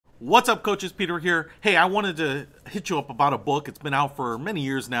What's up, coaches? Peter here. Hey, I wanted to hit you up about a book. It's been out for many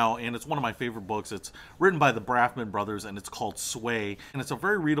years now, and it's one of my favorite books. It's written by the Braffman brothers, and it's called Sway. And it's a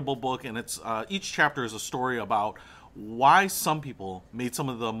very readable book, and it's each chapter is a story about why some people made some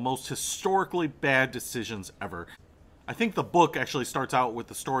of the most historically bad decisions ever. I think the book actually starts out with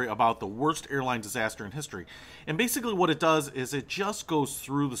the story about the worst airline disaster in history. And basically what it does is it just goes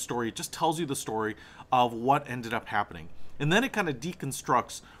through the story. It just tells you the story of what ended up happening. And then it kind of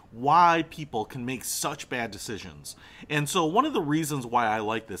deconstructs why people can make such bad decisions. And so one of the reasons why I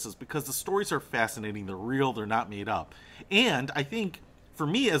like this is because the stories are fascinating. They're real. They're not made up. And I think for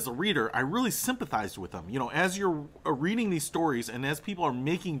me as a reader, I really sympathized with them. You know, as you're reading these stories and as people are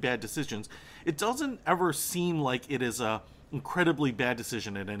making bad decisions, it doesn't ever seem like it is a incredibly bad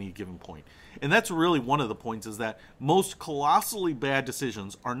decision at any given point. And that's really one of the points, is that most colossally bad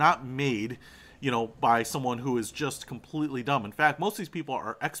decisions are not made, you know, by someone who is just completely dumb. In fact, most of these people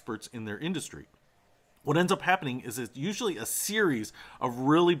are experts in their industry. What ends up happening is it's usually a series of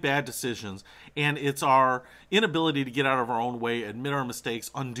really bad decisions, and it's our inability to get out of our own way, admit our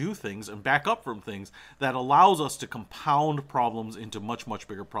mistakes, undo things, and back up from things that allows us to compound problems into much, much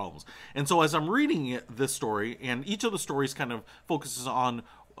bigger problems. And so as I'm reading this story, and each of the stories kind of focuses on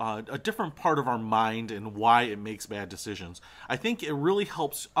a different part of our mind and why it makes bad decisions, I think it really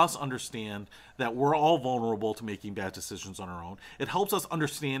helps us understand that we're all vulnerable to making bad decisions on our own. It helps us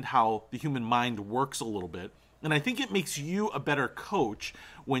understand how the human mind works a little bit. And I think it makes you a better coach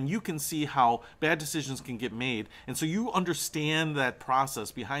when you can see how bad decisions can get made. And so you understand that process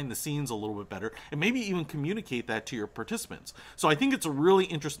behind the scenes a little bit better, and maybe even communicate that to your participants. So I think it's a really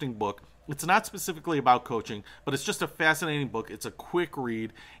interesting book. It's not specifically about coaching, but it's just a fascinating book. It's a quick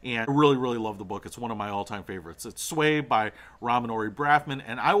read, and I really, really love the book. It's one of my all-time favorites. It's Sway by Ramin Braffman,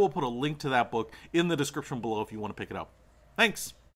 and I will put a link to that book in the description below if you want to pick it up. Thanks.